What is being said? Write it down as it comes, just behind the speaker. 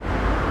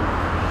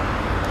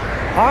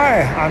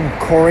Hi, I'm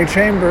Corey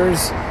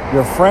Chambers,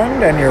 your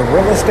friend and your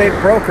real estate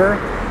broker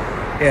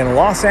in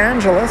Los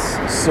Angeles,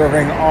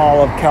 serving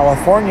all of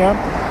California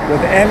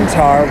with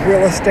Entar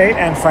Real Estate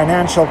and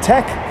Financial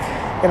Tech.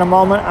 In a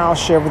moment, I'll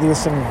share with you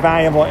some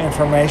valuable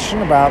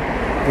information about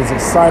these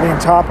exciting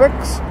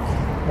topics.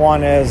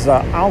 One is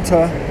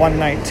Alta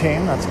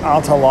 119, that's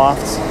Alta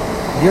Lofts,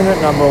 unit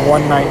number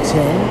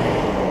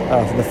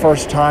 119, for the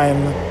first time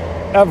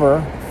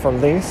ever for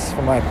lease,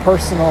 for my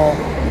personal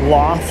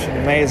loft,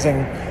 an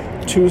amazing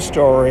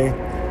two-story,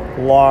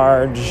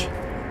 large,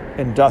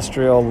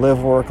 industrial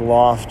live-work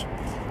loft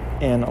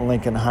in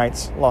Lincoln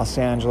Heights, Los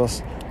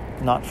Angeles,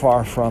 not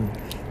far from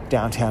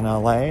downtown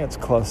LA. It's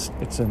close.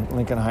 It's in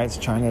Lincoln Heights,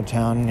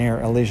 Chinatown, near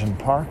Elysian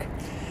Park,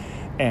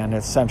 and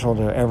it's central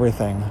to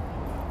everything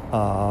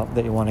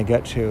that you want to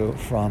get to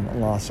from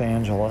Los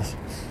Angeles.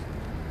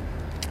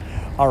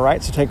 All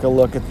right, so take a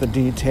look at the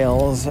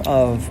details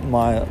of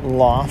my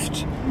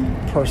loft,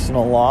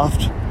 personal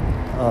loft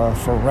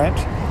for rent.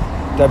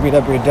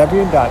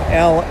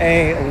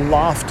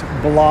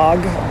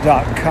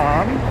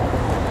 www.laloftblog.com.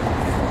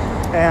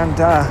 And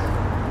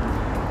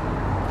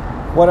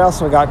what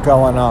else we got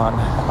going on?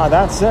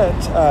 That's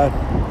it.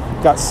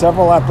 Got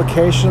several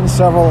applications,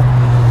 several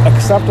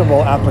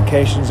acceptable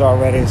applications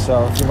already.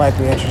 So if you might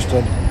be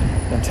interested,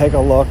 then take a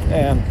look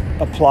and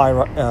apply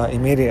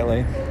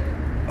immediately.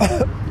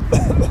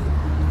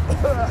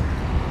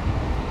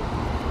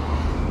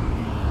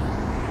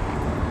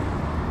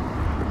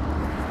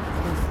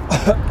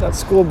 That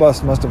school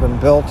bus must have been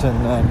built in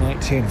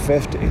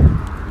 1950.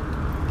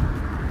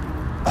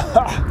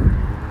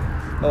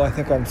 Oh, I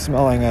think I'm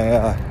smelling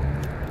a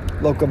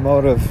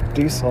locomotive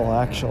diesel,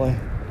 actually.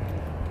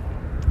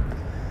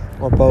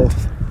 Or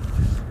both.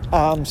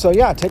 So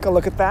yeah, take a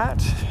look at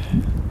that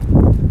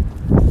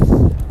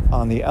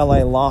on the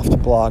LA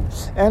Loft blog.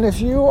 And if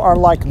you are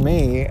like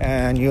me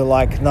and you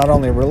like not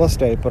only real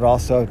estate, but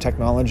also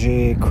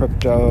technology,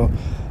 crypto,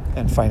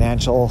 and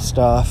financial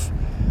stuff,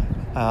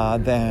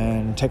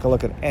 then take a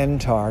look at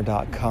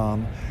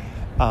Entar.com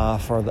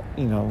for the,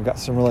 we've got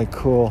some really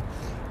cool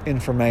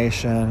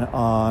information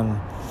on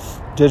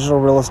digital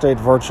real estate,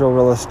 virtual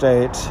real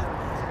estate,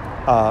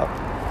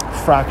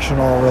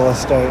 fractional real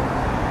estate,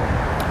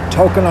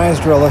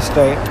 tokenized real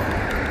estate,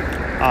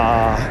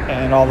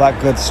 and all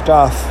that good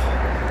stuff.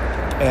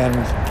 And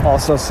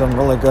also some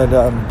really good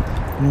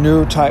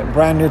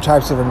brand new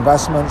types of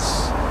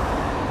investments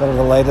that are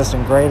the latest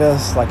and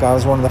greatest. Like I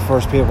was one of the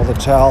first people to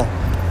tell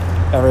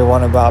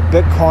everyone about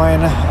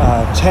Bitcoin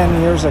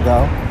 10 years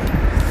ago,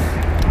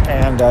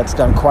 and it's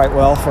done quite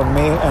well for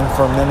me and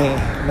for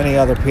many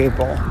other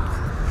people.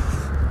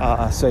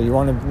 So you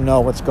want to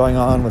know what's going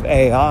on with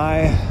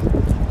AI,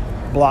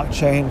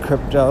 blockchain,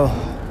 crypto,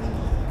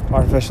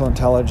 artificial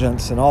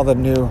intelligence, and all the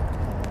new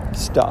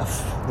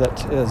stuff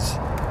that is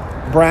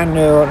brand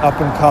new and up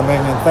and coming,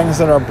 and things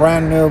that are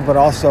brand new but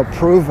also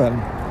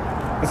proven.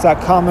 It's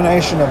that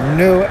combination of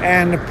new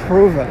and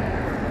proven.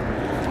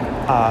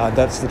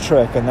 That's the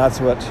trick, and that's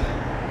what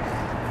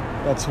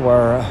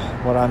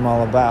I'm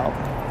all about.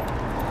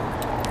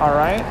 All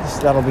right,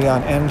 so that'll be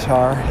on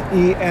Entar,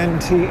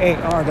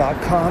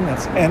 Entar.com.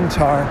 That's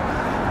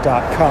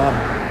Entar.com.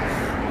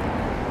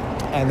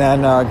 And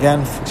then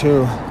again,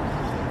 to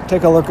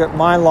take a look at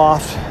my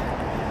loft,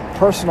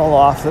 personal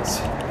loft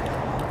that's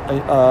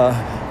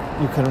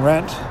you can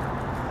rent,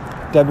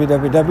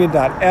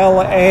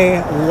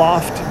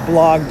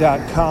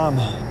 www.laloftblog.com.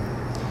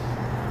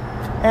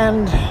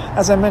 And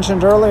as I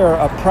mentioned earlier,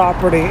 a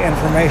property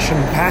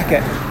information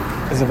packet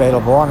is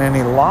available on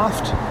any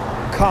loft,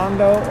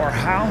 condo, or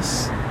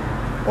house,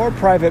 or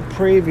private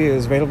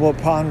previews available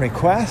upon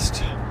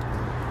request.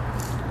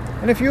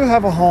 And if you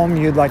have a home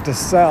you'd like to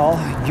sell,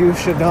 you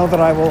should know that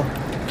I will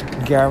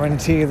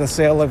guarantee the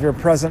sale of your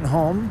present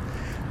home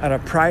at a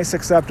price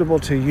acceptable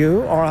to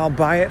you, or I'll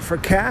buy it for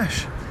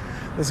cash.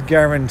 This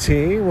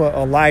guarantee will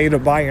allow you to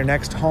buy your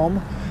next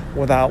home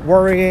without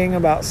worrying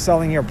about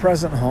selling your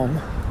present home.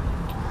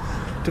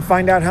 To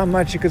find out how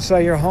much you could sell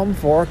your home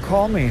for,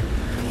 call me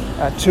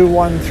at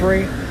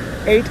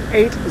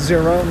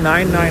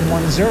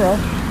 213-880-9910.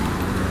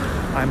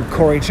 I'm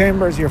Corey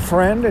Chambers, your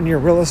friend and your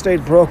real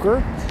estate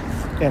broker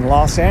in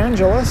Los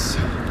Angeles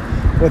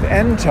with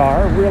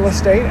Entar Real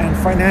Estate and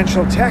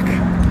Financial Tech.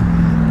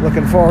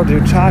 Looking forward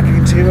to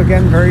talking to you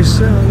again very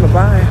soon.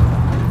 Bye-bye.